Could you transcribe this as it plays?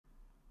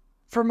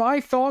For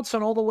my thoughts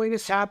on all the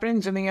latest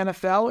happenings in the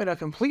NFL in a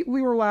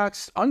completely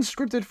relaxed,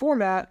 unscripted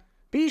format,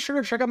 be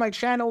sure to check out my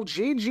channel,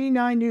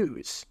 JG9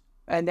 News.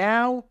 And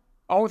now,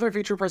 on with our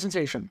feature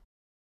presentation.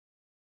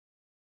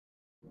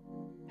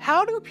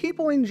 How do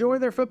people enjoy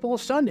their football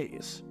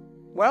Sundays?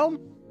 Well,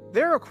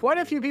 there are quite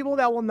a few people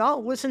that will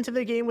not listen to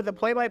the game with the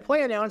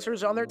play-by-play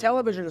announcers on their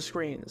television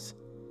screens.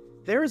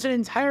 There is an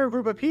entire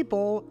group of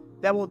people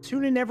that will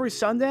tune in every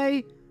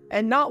Sunday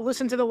and not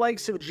listen to the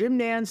likes of Jim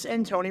Nantz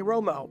and Tony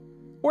Romo,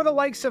 or the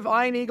likes of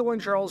Ian Eagle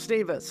and Charles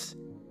Davis.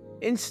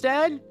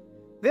 Instead,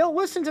 they'll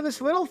listen to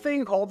this little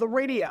thing called the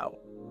radio.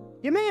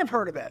 You may have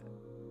heard of it.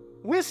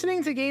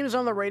 Listening to games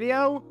on the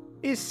radio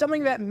is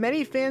something that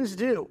many fans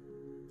do,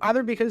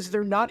 either because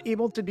they're not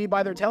able to be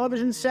by their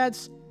television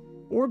sets,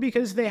 or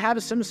because they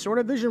have some sort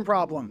of vision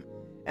problem,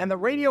 and the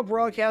radio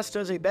broadcast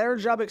does a better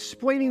job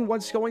explaining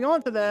what's going on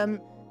to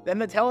them than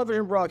the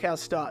television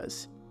broadcast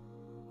does.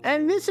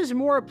 And this is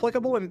more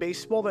applicable in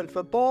baseball than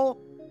football,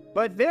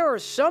 but there are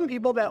some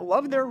people that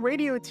love their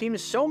radio team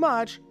so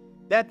much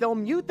that they'll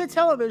mute the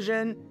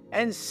television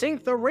and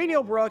sync the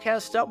radio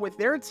broadcast up with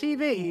their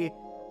TV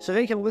so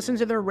they can listen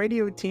to their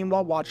radio team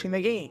while watching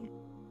the game.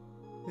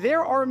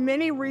 There are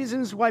many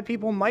reasons why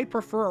people might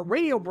prefer a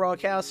radio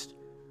broadcast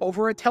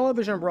over a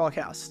television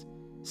broadcast,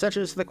 such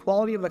as the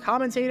quality of the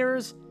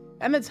commentators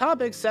and the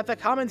topics that the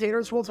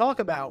commentators will talk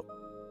about.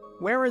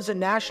 Whereas a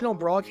national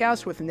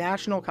broadcast with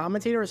national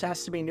commentators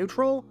has to be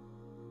neutral,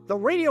 the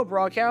radio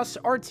broadcasts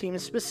are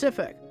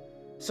team-specific,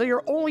 so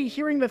you're only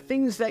hearing the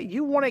things that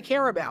you want to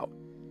care about,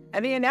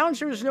 and the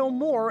announcers know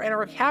more and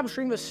are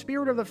capturing the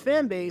spirit of the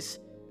fan base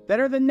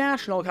better than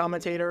national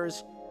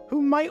commentators,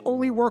 who might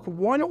only work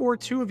one or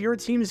two of your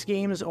team's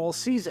games all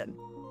season.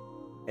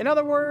 In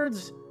other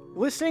words,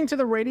 listening to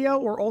the radio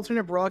or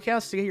alternate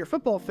broadcasts to get your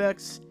football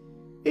fix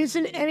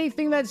isn't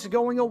anything that's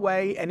going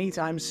away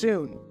anytime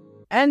soon.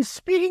 And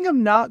speaking of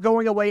not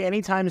going away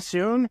anytime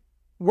soon,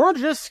 we're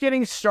just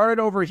getting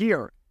started over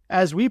here,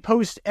 as we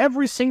post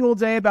every single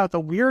day about the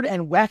weird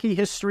and wacky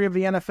history of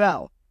the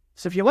NFL.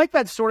 So if you like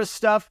that sort of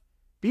stuff,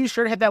 be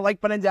sure to hit that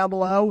like button down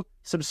below,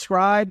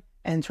 subscribe,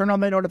 and turn on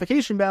the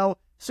notification bell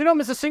so you don't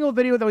miss a single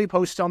video that we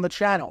post on the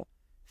channel.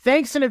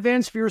 Thanks in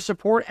advance for your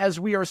support, as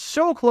we are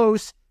so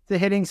close to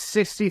hitting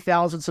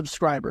 60,000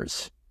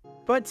 subscribers.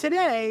 But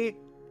today,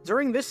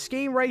 during this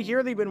game right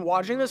here that you've been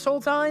watching this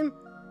whole time,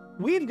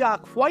 we've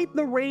got quite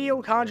the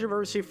radio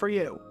controversy for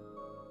you.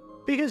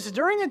 Because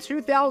during the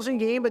 2000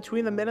 game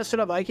between the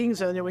Minnesota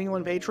Vikings and the New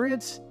England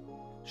Patriots,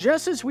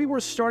 just as we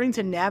were starting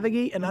to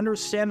navigate and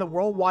understand the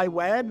World Wide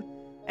Web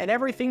and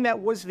everything that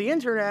was the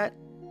internet,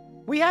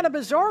 we had a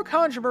bizarre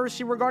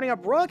controversy regarding a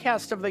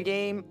broadcast of the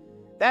game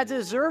that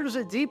deserves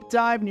a deep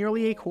dive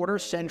nearly a quarter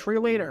century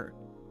later,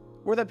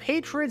 where the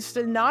Patriots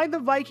denied the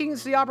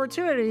Vikings the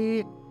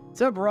opportunity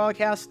to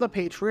broadcast the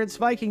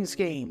Patriots-Vikings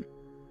game.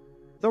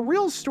 The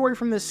real story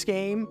from this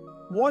game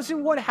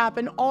wasn't what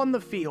happened on the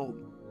field,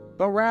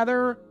 but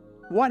rather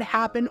what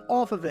happened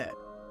off of it.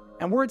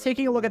 And we're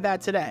taking a look at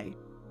that today,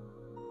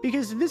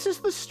 because this is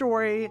the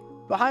story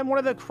behind one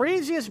of the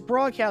craziest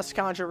broadcast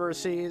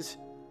controversies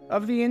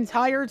of the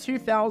entire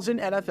 2000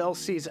 NFL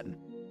season.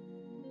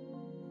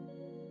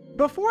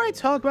 Before I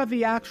talk about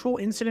the actual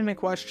incident in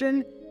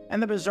question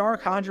and the bizarre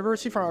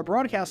controversy from a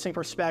broadcasting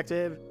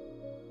perspective,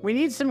 we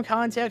need some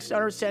context to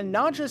understand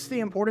not just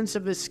the importance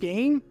of this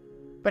game,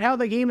 but how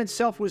the game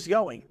itself was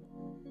going.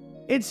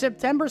 It's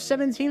September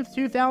 17th,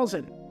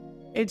 2000.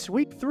 It's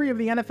week 3 of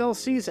the NFL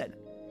season,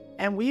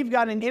 and we've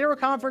got an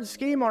interconference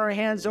game on our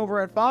hands over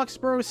at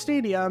Foxborough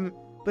Stadium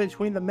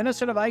between the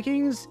Minnesota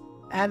Vikings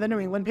and the New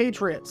England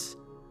Patriots.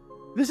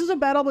 This is a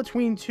battle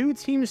between two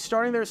teams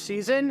starting their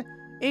season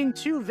in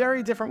two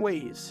very different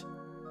ways.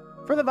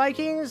 For the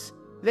Vikings,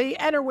 they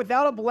enter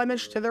without a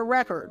blemish to their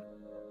record,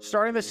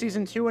 starting the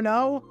season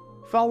 2-0,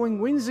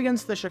 following wins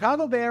against the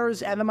Chicago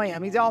Bears and the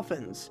Miami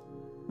Dolphins.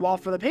 While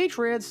for the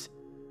Patriots,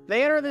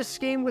 they enter this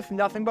game with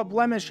nothing but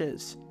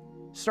blemishes,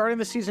 starting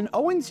the season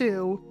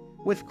 0-2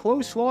 with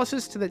close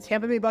losses to the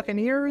Tampa Bay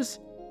Buccaneers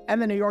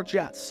and the New York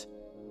Jets.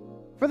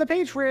 For the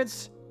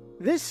Patriots,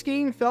 this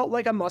game felt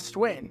like a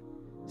must-win,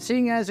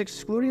 seeing as,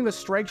 excluding the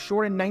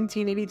strike-shortened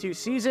 1982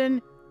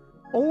 season,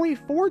 only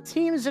 4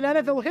 teams in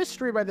NFL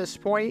history by this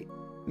point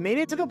made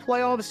it to the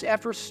playoffs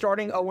after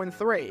starting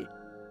 0-3.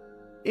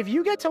 If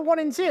you get to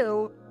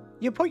 1-2,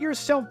 you put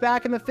yourself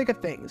back in the thick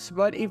of things,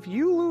 but if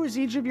you lose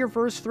each of your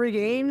first 3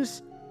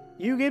 games,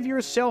 you give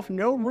yourself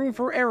no room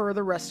for error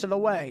the rest of the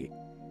way,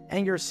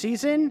 and your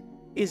season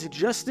is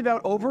just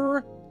about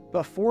over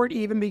before it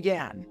even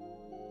began.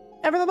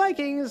 And for the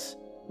Vikings,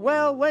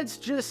 well, let's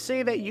just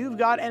say that you've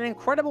got an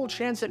incredible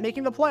chance at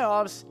making the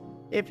playoffs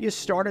if you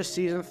start a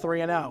season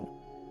 3-0.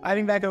 I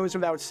think that goes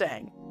without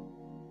saying.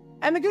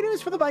 And the good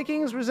news for the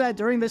Vikings was that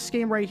during this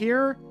game right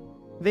here,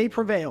 they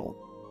prevailed.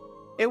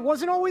 It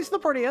wasn't always the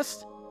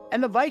prettiest,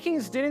 and the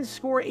Vikings didn't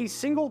score a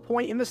single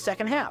point in the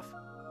second half.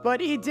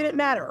 But it didn't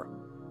matter,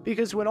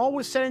 because when all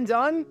was said and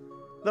done,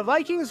 the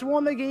Vikings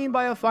won the game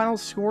by a final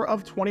score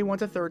of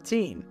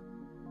 21-13.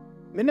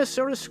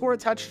 Minnesota scored a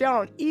touchdown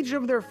on each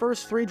of their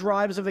first 3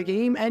 drives of the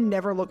game and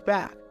never looked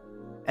back,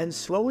 and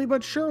slowly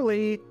but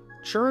surely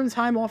churned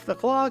time off the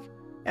clock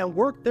and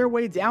worked their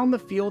way down the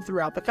field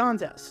throughout the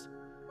contest,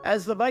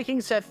 as the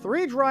Vikings had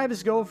 3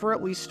 drives go for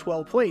at least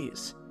 12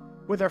 plays,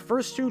 with their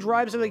first 2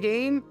 drives of the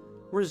game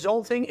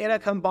resulting in a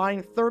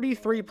combined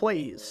 33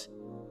 plays.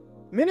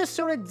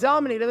 Minnesota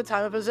dominated the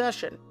time of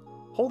possession,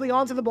 holding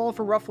onto the ball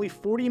for roughly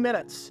 40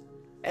 minutes,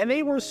 and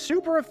they were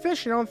super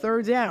efficient on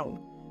 3rd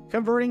down,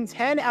 converting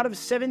 10 out of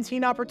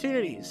 17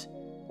 opportunities,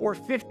 or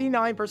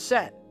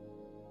 59%.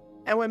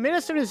 And when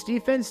Minnesota's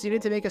defense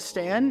needed to make a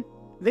stand,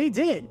 they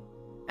did,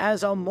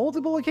 as on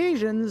multiple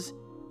occasions,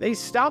 they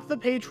stopped the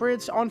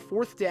Patriots on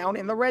 4th down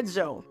in the red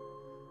zone.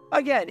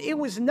 Again, it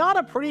was not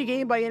a pretty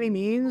game by any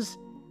means,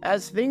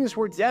 as things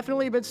were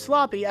definitely a bit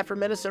sloppy after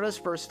Minnesota's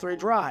first 3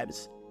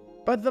 drives.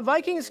 But the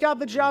Vikings got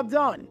the job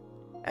done,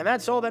 and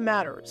that's all that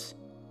matters.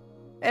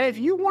 And if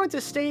you wanted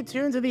to stay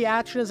tuned to the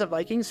action as a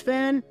Vikings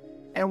fan,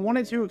 and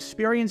wanted to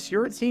experience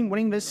your team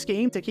winning this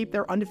game to keep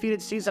their undefeated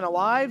season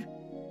alive,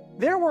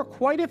 there were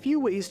quite a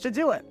few ways to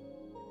do it.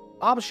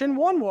 Option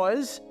 1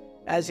 was,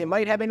 as you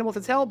might have been able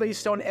to tell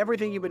based on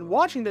everything you've been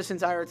watching this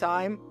entire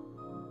time,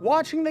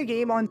 watching the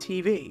game on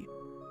TV.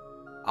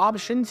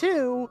 Option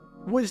 2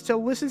 was to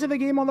listen to the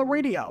game on the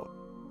radio,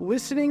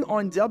 listening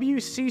on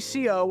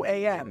WCCO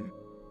AM,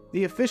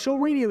 the official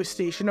radio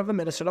station of the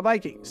Minnesota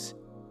Vikings.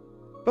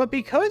 But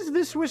because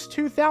this was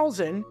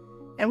 2000,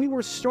 and we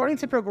were starting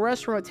to progress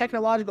from a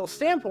technological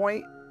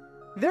standpoint,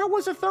 there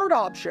was a third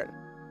option,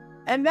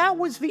 and that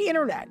was the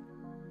internet.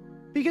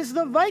 Because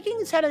the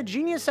Vikings had a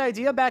genius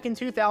idea back in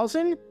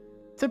 2000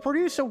 to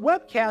produce a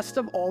webcast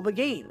of all the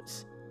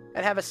games,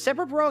 and have a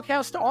separate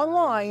broadcast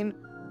online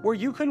where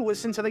you could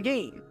listen to the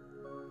game.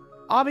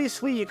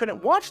 Obviously, you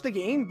couldn't watch the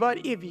game,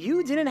 but if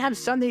you didn't have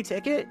Sunday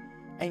Ticket,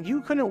 and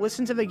you couldn't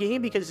listen to the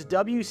game because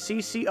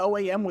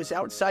WCCO-AM was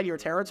outside your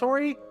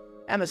territory,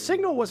 and the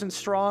signal wasn't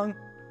strong,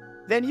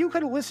 then you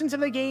could listen to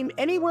the game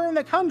anywhere in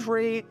the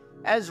country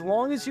as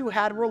long as you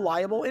had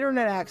reliable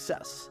internet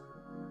access.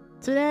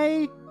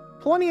 Today,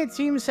 plenty of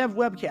teams have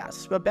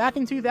webcasts, but back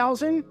in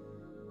 2000,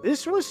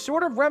 this was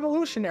sort of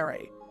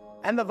revolutionary,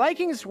 and the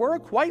Vikings were,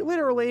 quite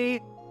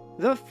literally,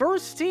 the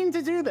first team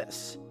to do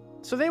this,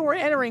 so they were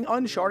entering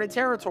uncharted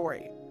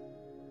territory.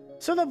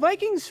 So the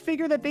Vikings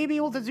figured that they'd be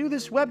able to do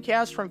this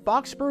webcast from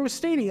Foxborough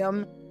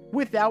Stadium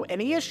without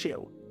any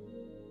issue.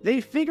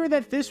 They figured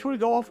that this would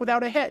go off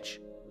without a hitch,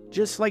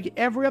 just like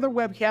every other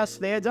webcast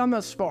they had done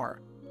thus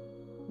far.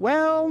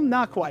 Well,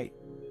 not quite.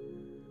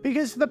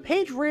 Because the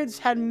Patriots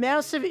had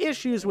massive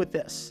issues with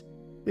this,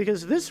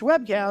 because this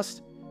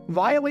webcast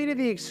violated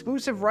the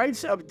exclusive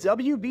rights of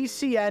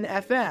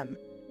WBCN-FM,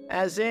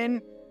 as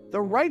in,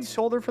 the rights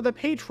holder for the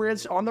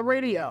Patriots on the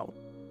radio.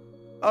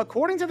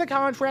 According to the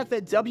contract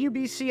that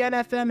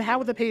WBCN-FM had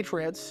with the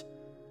Patriots,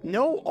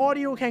 no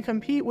audio can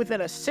compete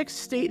within a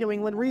 6-state New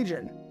England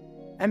region,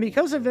 and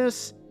because of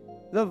this,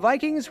 the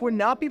Vikings would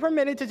not be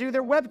permitted to do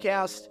their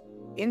webcast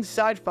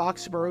inside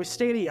Foxborough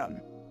Stadium.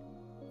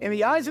 In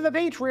the eyes of the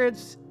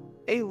Patriots,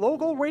 a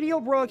local radio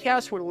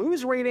broadcast would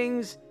lose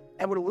ratings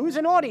and would lose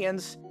an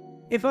audience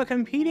if a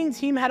competing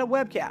team had a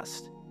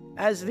webcast,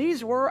 as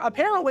these were,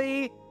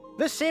 apparently,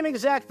 the same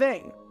exact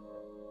thing.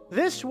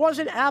 This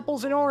wasn't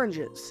apples and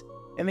oranges.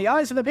 In the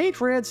eyes of the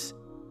Patriots,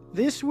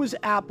 this was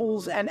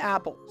apples and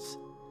apples.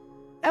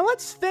 And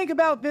let's think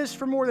about this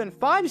for more than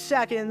 5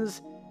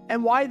 seconds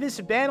and why this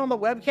ban on the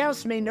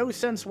webcast made no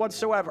sense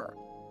whatsoever.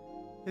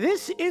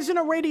 This isn't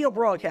a radio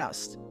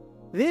broadcast.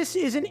 This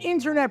is an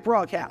internet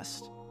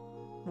broadcast.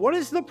 What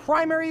is the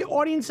primary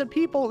audience of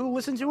people who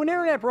listen to an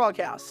internet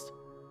broadcast?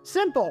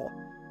 Simple.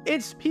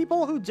 It's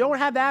people who don't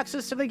have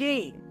access to the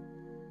game.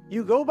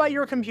 You go by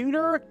your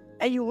computer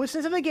and you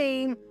listen to the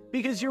game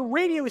because your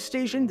radio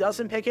station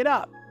doesn't pick it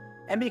up,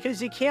 and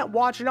because you can't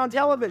watch it on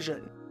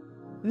television.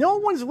 No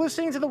one's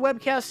listening to the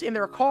webcast in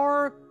their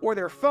car, or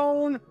their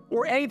phone,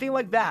 or anything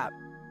like that.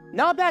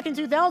 Not back in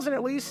 2000,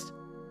 at least.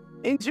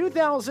 In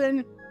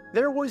 2000,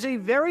 there was a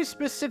very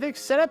specific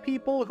set of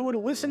people who would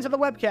listen to the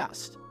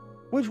webcast,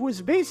 which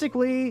was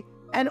basically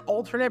an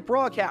alternate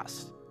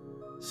broadcast.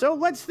 So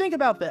let's think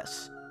about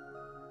this.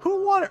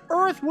 Who on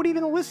earth would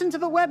even listen to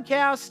the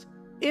webcast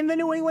in the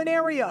New England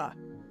area?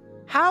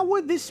 How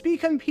would this be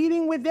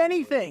competing with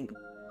anything?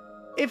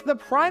 If the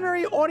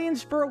primary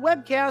audience for a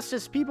webcast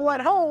is people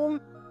at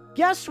home,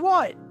 guess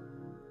what?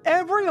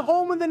 Every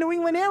home in the New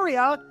England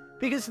area,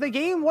 because the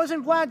game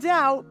wasn't blacked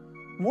out,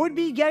 would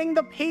be getting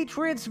the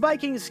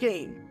Patriots-Vikings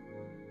game.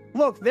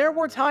 Look, there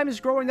were times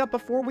growing up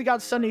before we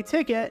got Sunday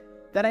Ticket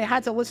that I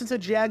had to listen to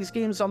Jags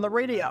games on the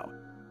radio.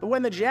 But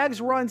when the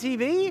Jags were on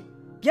TV,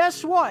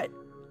 guess what?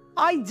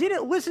 I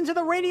didn't listen to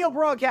the radio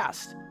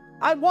broadcast.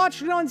 I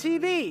watched it on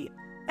TV.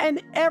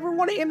 And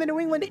everyone in the New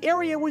England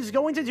area was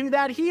going to do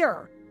that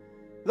here.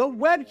 The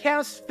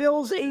webcast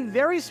fills a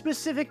very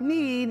specific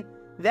need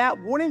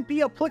that wouldn't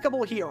be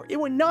applicable here. It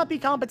would not be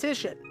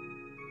competition.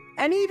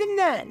 And even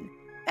then,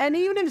 and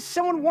even if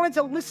someone wanted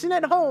to listen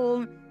at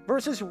home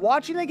versus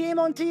watching the game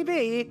on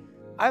TV,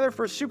 either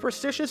for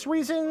superstitious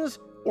reasons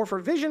or for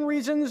vision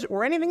reasons,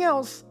 or anything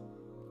else,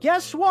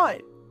 guess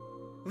what?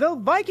 The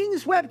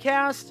Vikings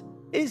webcast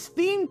is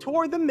themed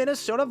toward the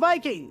Minnesota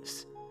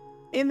Vikings.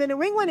 In the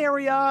New England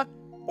area,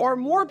 are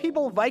more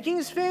people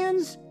Vikings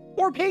fans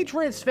or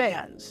Patriots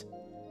fans?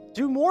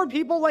 Do more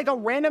people like a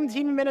random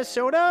team in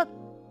Minnesota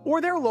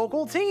or their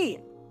local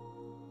team?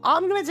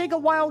 I'm going to take a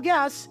wild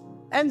guess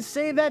and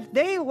say that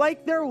they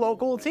like their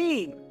local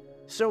team.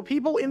 So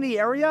people in the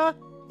area,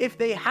 if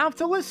they have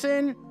to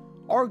listen,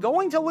 are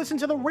going to listen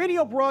to the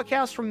radio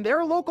broadcast from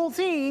their local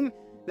team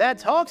that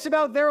talks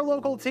about their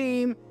local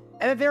team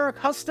and that they're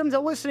accustomed to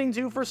listening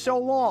to for so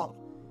long.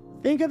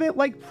 Think of it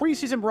like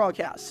preseason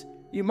broadcasts.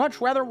 You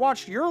much rather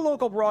watch your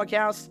local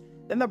broadcast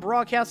than the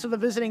broadcast of the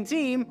visiting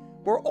team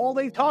where all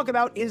they talk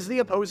about is the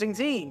opposing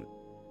team.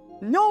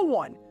 No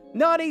one,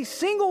 not a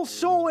single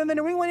soul in the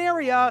New England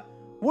area,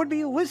 would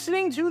be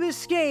listening to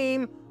this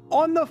game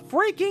on the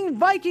freaking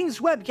Vikings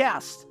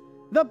webcast.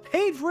 The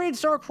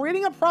Patriots are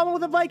creating a problem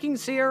with the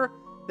Vikings here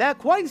that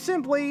quite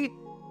simply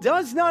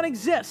does not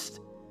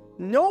exist.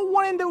 No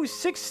one in those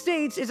 6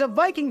 states is a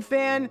Viking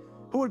fan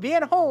who would be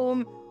at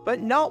home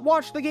but not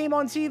watch the game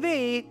on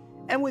TV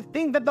and would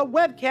think that the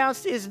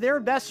webcast is their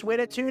best way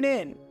to tune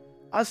in,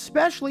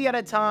 especially at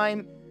a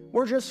time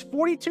where just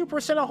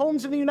 42% of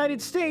homes in the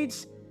United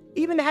States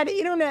even had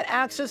internet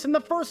access in the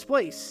first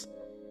place,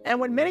 and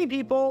when many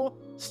people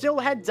still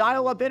had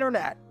dial-up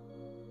internet.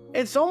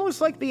 It's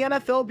almost like the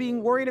NFL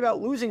being worried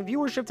about losing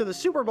viewership to the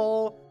Super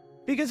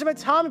Bowl because of a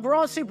Tom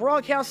Grossi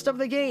broadcast of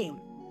the game.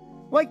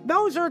 Like,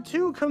 those are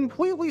two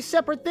completely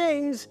separate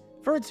things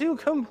for two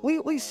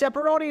completely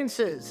separate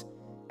audiences,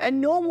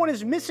 and no one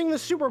is missing the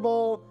Super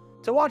Bowl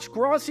to watch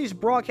Grossi's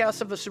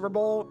broadcast of the Super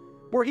Bowl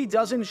where he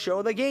doesn't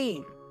show the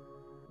game.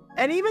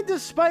 And even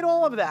despite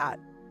all of that,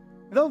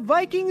 the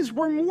Vikings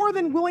were more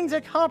than willing to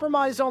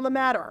compromise on the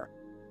matter.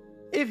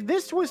 If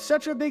this was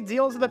such a big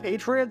deal to the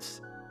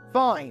Patriots,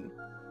 fine.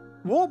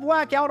 We'll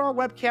black out our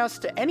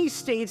webcast to any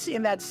states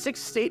in that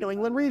 6-state New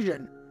England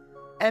region.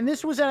 And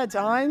this was at a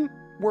time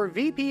where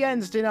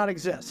VPNs did not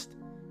exist,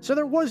 so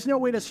there was no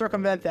way to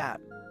circumvent that.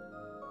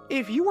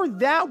 If you were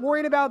that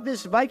worried about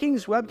this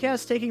Vikings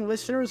webcast taking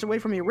listeners away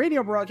from your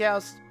radio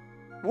broadcast,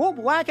 we'll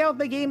black out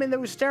the game in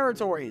those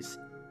territories.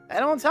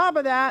 And on top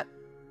of that,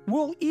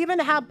 we'll even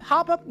have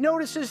pop-up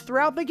notices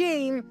throughout the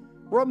game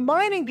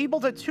reminding people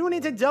to tune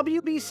into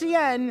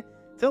WBCN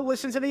to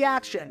listen to the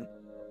action.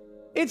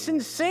 It's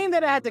insane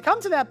that it had to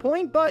come to that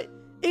point, but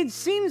it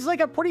seems like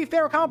a pretty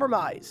fair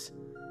compromise.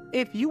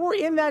 If you were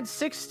in that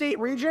 6-state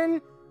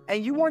region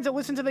and you wanted to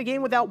listen to the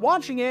game without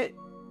watching it,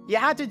 you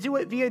had to do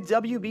it via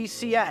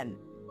WBCN,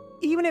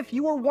 even if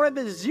you were one of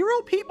the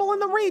 0 people in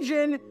the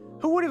region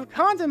who would have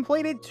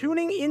contemplated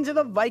tuning into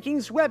the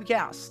Vikings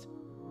webcast.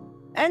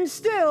 And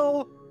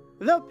still,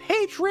 the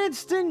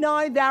Patriots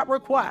denied that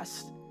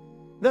request.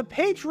 The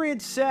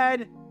Patriots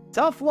said,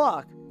 tough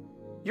luck.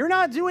 You're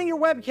not doing your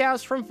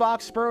webcast from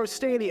Foxborough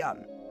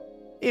Stadium.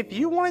 If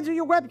you want to do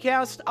your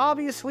webcast,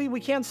 obviously we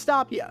can't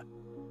stop you.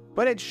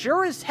 But it's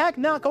sure as heck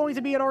not going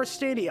to be at our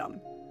stadium.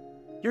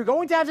 You're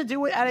going to have to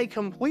do it at a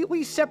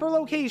completely separate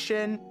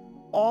location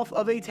off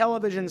of a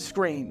television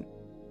screen.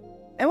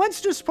 And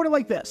let's just put it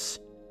like this.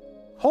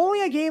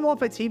 Calling a game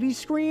off a TV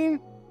screen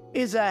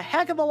is a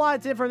heck of a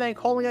lot different than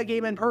calling a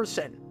game in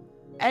person.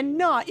 And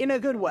not in a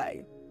good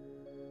way.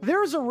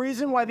 There's a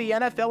reason why the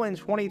NFL in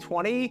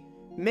 2020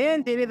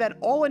 mandated that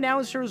all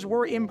announcers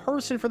were in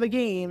person for the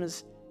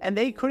games, and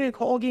they couldn't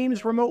call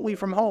games remotely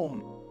from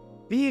home.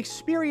 The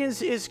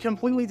experience is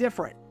completely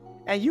different,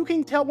 and you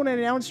can tell when an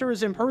announcer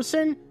is in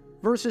person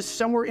versus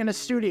somewhere in a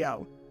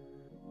studio.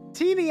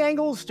 TV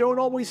angles don't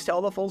always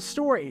tell the full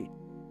story,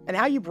 and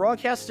how you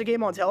broadcast a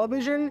game on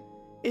television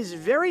is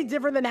very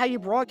different than how you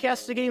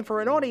broadcast a game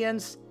for an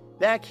audience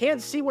that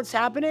can't see what's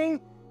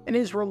happening and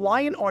is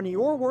reliant on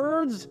your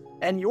words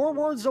and your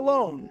words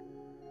alone.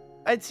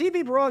 A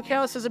TV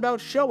broadcast is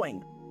about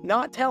showing,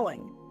 not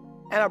telling,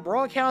 and a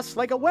broadcast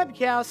like a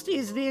webcast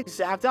is the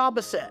exact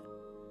opposite.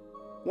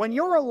 When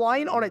you're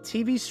relying on a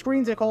TV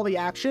screen to call the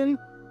action,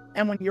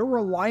 and when you're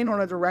relying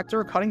on a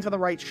director cutting to the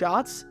right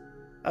shots,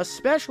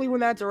 especially when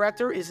that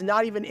director is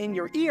not even in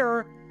your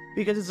ear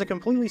because it's a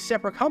completely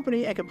separate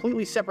company and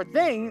completely separate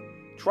thing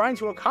trying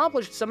to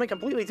accomplish something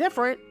completely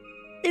different,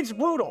 it's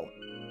brutal.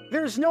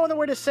 There's no other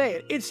way to say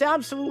it. It's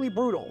absolutely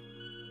brutal.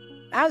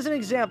 As an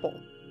example,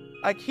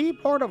 a key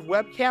part of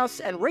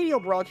webcasts and radio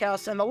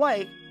broadcasts and the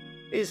like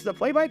is the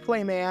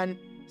play-by-play man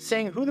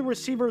saying who the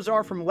receivers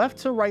are from left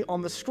to right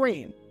on the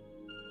screen.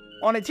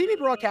 On a TV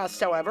broadcast,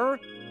 however,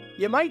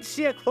 you might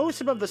see a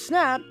close-up of the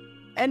snap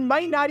and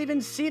might not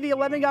even see the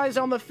 11 guys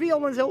on the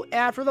field until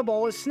after the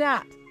ball is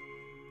snapped.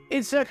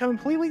 It's a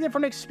completely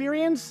different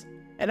experience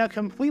and a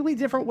completely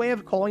different way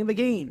of calling the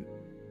game.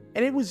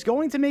 And it was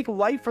going to make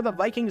life for the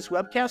Vikings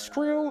webcast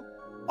crew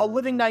a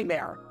living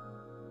nightmare.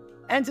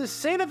 And to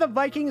say that the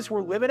Vikings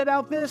were livid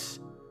about this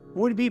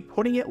would be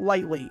putting it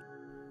lightly,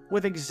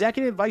 with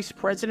Executive Vice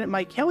President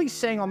Mike Kelly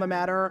saying on the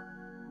matter,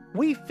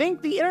 "We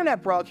think the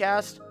internet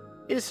broadcast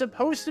is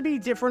supposed to be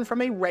different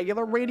from a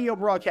regular radio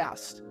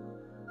broadcast.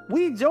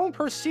 We don't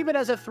perceive it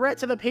as a threat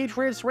to the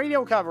Patriots'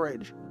 radio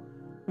coverage.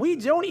 We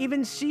don't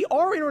even see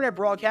our internet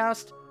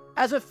broadcast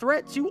as a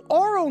threat to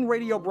our own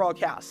radio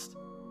broadcast.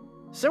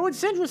 So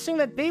it's interesting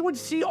that they would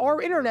see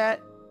our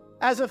internet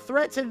as a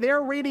threat to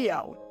their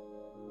radio.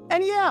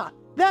 And yeah,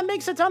 that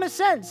makes a ton of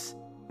sense.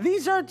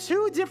 These are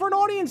two different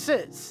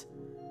audiences.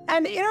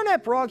 An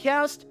internet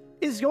broadcast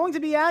is going to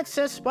be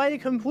accessed by a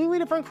completely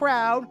different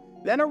crowd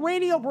than a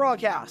radio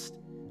broadcast,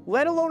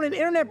 let alone an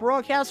internet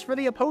broadcast for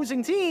the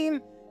opposing team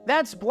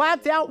that's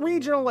blacked out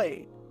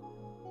regionally.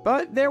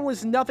 But there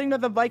was nothing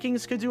that the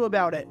Vikings could do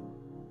about it.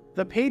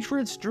 The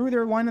Patriots drew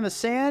their line in the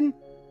sand,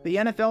 the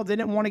NFL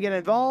didn't want to get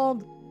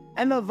involved,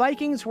 and the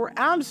Vikings were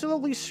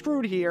absolutely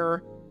screwed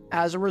here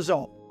as a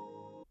result.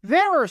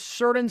 There are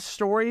certain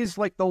stories,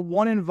 like the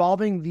one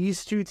involving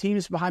these two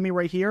teams behind me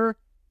right here,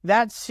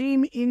 that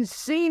seem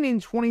insane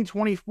in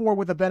 2024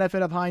 with the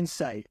benefit of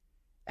hindsight.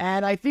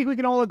 And I think we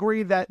can all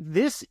agree that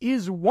this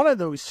is one of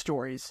those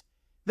stories.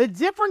 The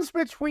difference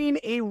between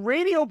a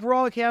radio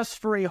broadcast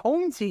for a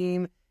home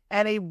team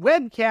and a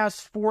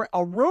webcast for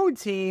a road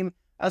team,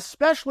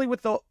 especially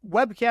with the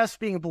webcast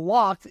being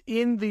blocked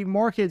in the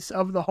markets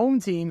of the home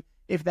team,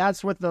 if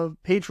that's what the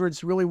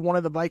Patriots really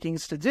wanted the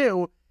Vikings to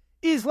do,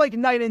 is like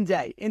night and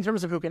day in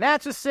terms of who can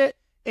access it,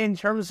 in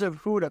terms of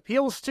who it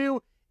appeals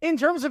to, in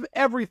terms of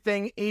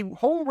everything. A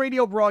home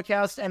radio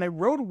broadcast and a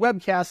road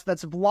webcast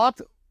that's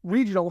blocked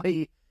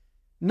regionally,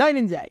 night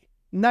and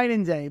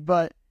day.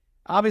 But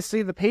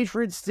obviously the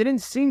Patriots didn't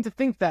seem to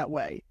think that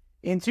way.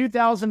 In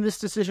 2000, this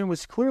decision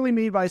was clearly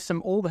made by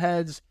some old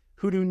heads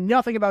who knew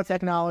nothing about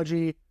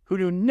technology, who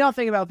knew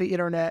nothing about the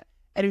internet,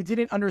 and who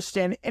didn't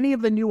understand any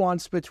of the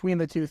nuance between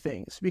the two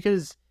things.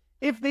 Because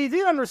if they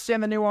did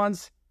understand the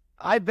nuance,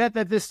 I bet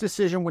that this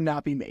decision would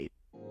not be made.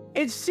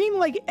 It seemed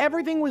like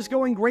everything was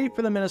going great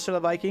for the Minnesota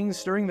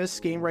Vikings during this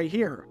game right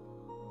here.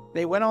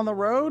 They went on the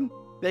road,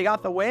 they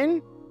got the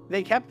win,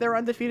 they kept their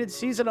undefeated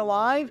season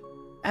alive,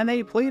 and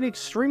they played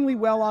extremely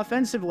well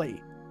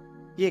offensively.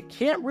 You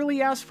can't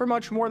really ask for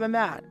much more than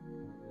that.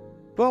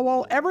 But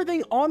while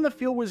everything on the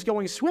field was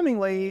going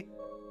swimmingly,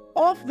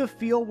 off the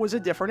field was a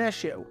different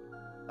issue.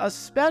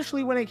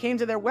 Especially when it came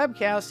to their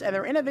webcast and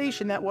their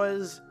innovation that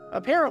was,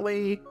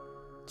 apparently,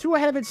 too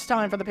ahead of its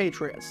time for the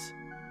Patriots.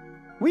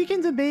 We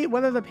can debate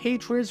whether the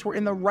Patriots were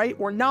in the right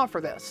or not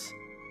for this.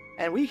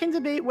 And we can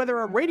debate whether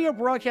a radio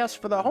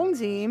broadcast for the home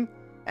team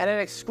and an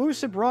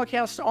exclusive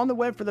broadcast on the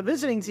web for the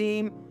visiting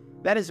team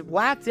that is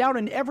blacked out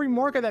in every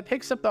market that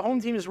picks up the home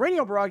team's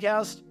radio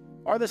broadcast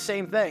are the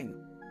same thing.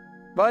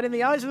 But in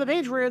the eyes of the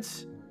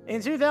Patriots,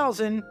 in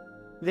 2000,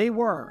 they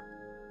were.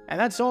 And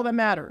that's all that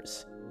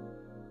matters.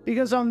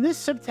 Because on this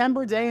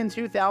September day in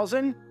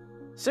 2000,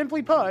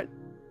 simply put,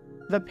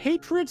 the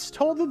Patriots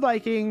told the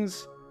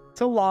Vikings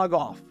to log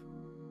off.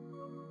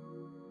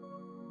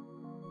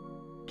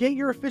 Get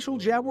your official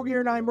Jaguar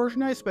Gear 9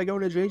 merchandise by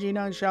going to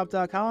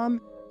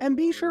jj9shop.com, and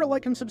be sure to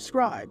like and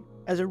subscribe,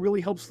 as it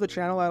really helps the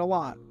channel out a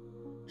lot.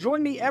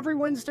 Join me every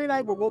Wednesday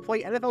night where we'll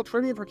play NFL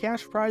Trivia for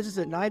cash prizes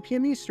at 9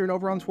 p.m. Eastern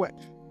over on Twitch.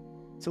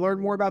 To learn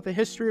more about the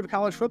history of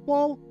college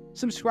football,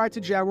 subscribe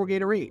to Jaguar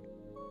Gator 8.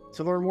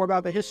 To learn more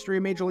about the history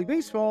of Major League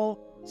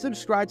Baseball,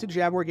 subscribe to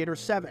Jaguar Gator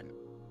 7.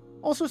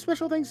 Also,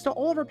 special thanks to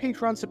all of our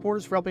Patreon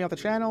supporters for helping out the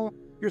channel.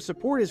 Your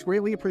support is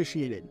greatly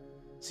appreciated.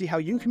 See how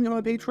you can become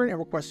a patron and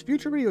request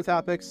future video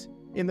topics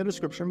in the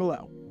description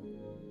below.